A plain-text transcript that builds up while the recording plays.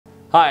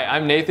Hi,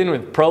 I'm Nathan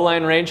with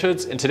ProLine range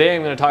hoods, and today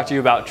I'm going to talk to you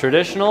about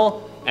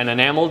traditional and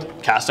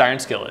enameled cast iron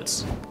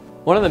skillets.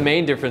 One of the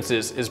main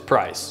differences is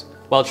price.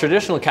 While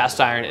traditional cast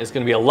iron is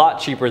going to be a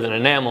lot cheaper than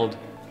enameled,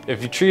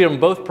 if you treat them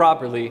both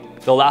properly,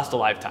 they'll last a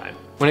lifetime.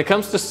 When it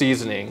comes to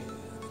seasoning,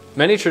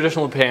 many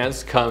traditional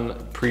pans come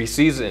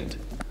pre-seasoned.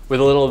 With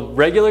a little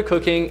regular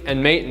cooking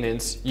and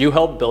maintenance, you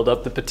help build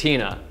up the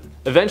patina.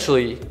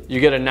 Eventually, you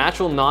get a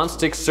natural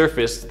non-stick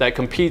surface that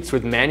competes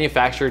with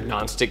manufactured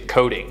non-stick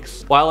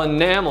coatings. While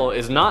enamel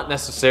is not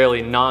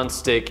necessarily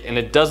non-stick and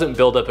it doesn't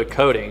build up a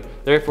coating,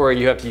 therefore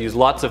you have to use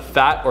lots of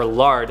fat or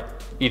lard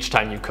each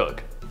time you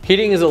cook.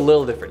 Heating is a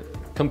little different.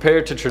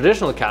 Compared to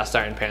traditional cast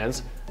iron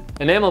pans,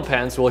 enamel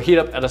pans will heat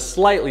up at a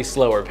slightly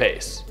slower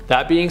pace.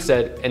 That being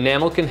said,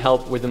 enamel can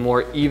help with a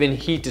more even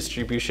heat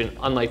distribution,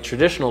 unlike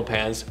traditional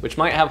pans, which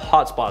might have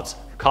hot spots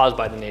caused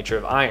by the nature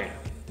of iron.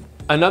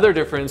 Another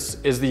difference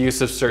is the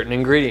use of certain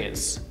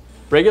ingredients.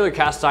 Regular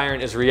cast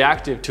iron is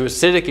reactive to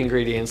acidic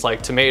ingredients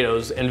like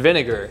tomatoes and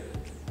vinegar.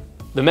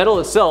 The metal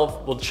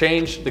itself will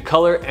change the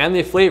color and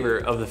the flavor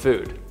of the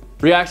food.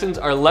 Reactions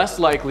are less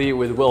likely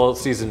with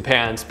well-seasoned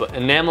pans, but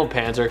enamel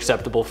pans are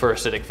acceptable for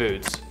acidic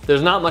foods.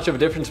 There's not much of a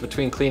difference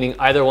between cleaning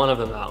either one of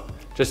them out.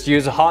 Just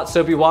use a hot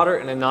soapy water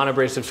and a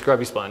non-abrasive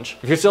scrubby sponge.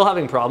 If you're still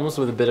having problems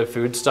with a bit of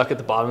food stuck at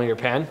the bottom of your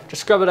pan,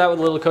 just scrub it out with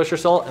a little kosher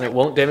salt and it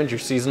won't damage your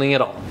seasoning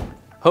at all.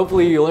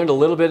 Hopefully you learned a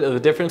little bit of the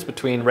difference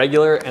between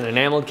regular and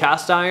enameled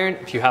cast iron.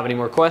 If you have any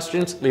more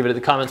questions, leave it in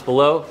the comments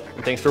below,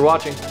 and thanks for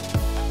watching.